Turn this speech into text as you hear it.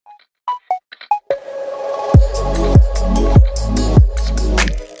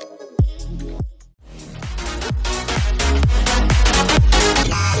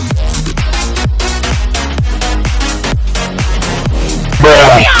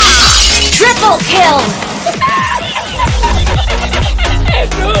Triple kill!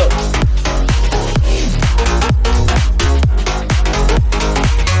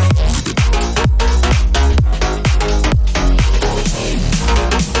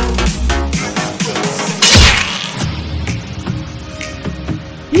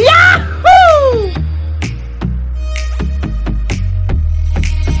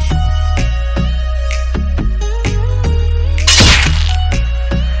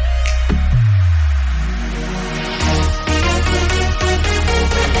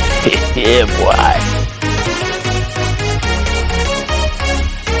 Yeah, boy.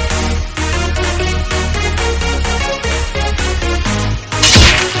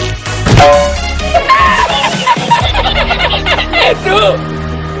 No.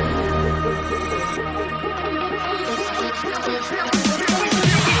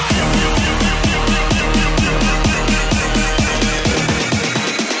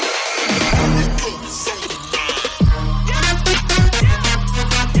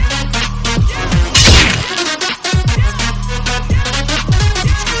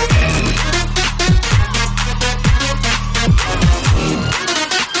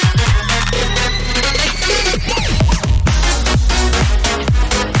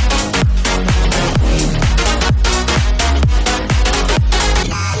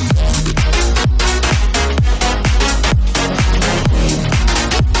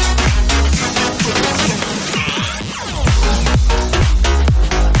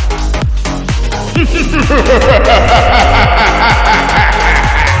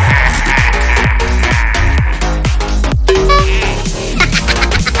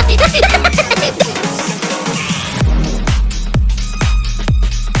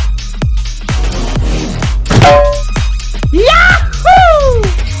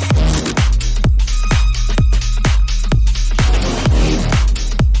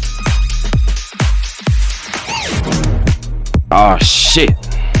 Oh shit,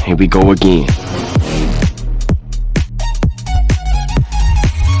 here we go again.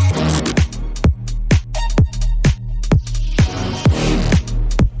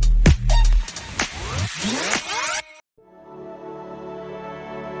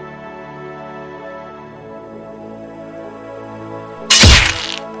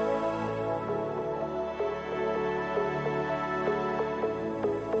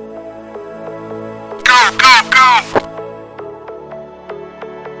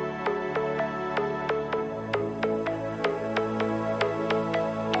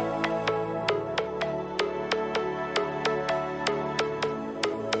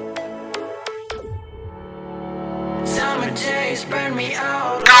 Summer days burn me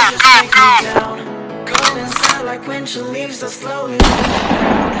out, just take me down. Cold inside like winter leaves that slowly leave the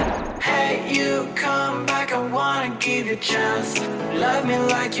ground. Hey, you come back, I wanna give you a chance. Love me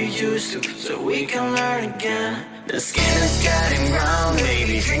like you used to, so we can learn again. The skin is getting brown,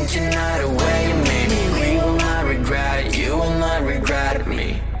 baby, drink your night away. Maybe we will not regret it, you will not regret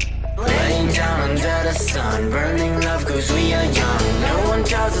me. Laying down under the sun, burning love cause we are young. No one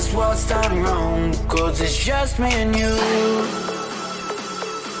tells us what's done wrong, cause it's just me and you.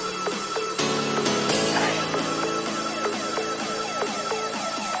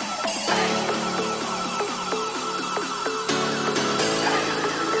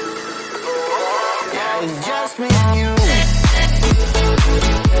 Yeah, it's just me and you.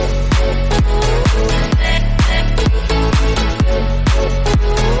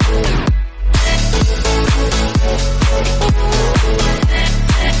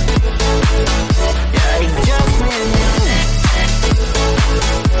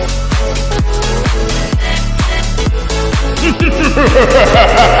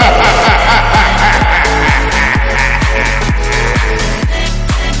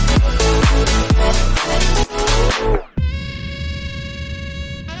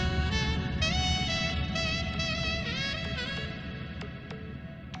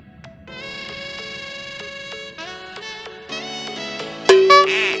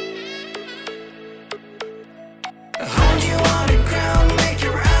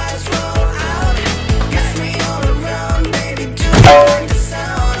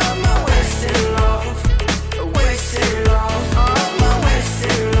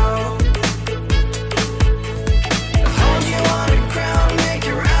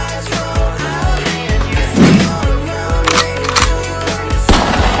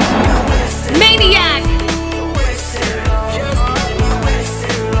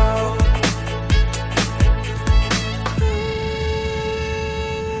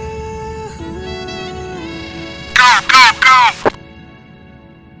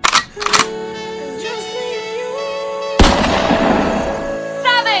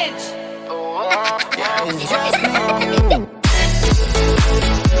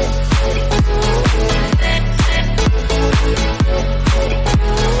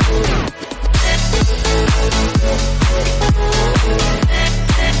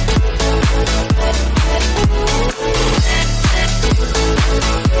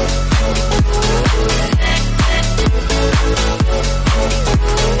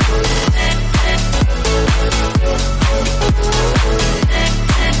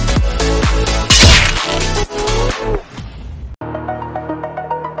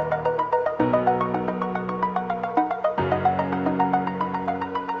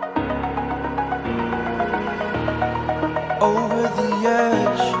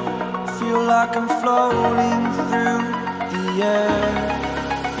 like I'm floating through the air.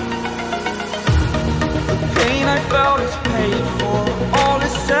 The pain I felt is paid for, all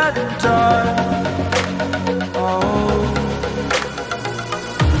is said and done. Oh,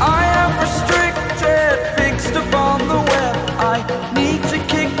 I am restricted, fixed upon the web. I need to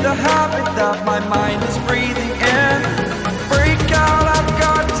kick the habit that my mind is breathing in. Break out, I've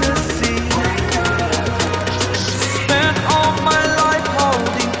got to see. Spent all my life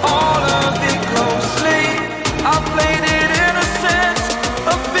holding all of it closely. I played it innocent,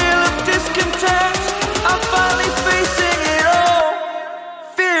 a feel of discontent. I'm finally facing it all,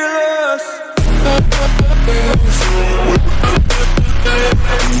 fearless.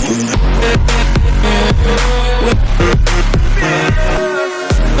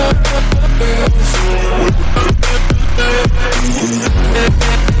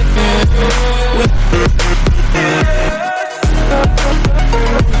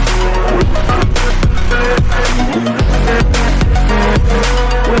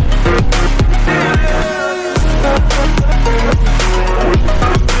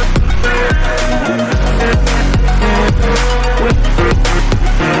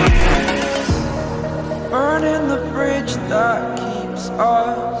 Burning the bridge that keeps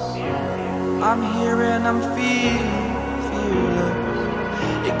us. I'm here and I'm feeling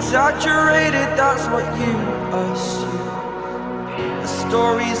fearless. Exaggerated, that's what you assume. The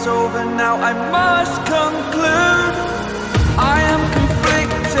story's over now, I must conclude. I am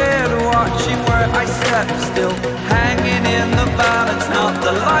conflicted, watching where I step still, hanging in the balance. Not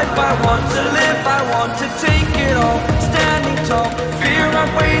the life I want to live, I want to take it all. Standing tall, fear I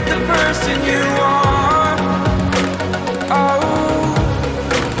weighed the person you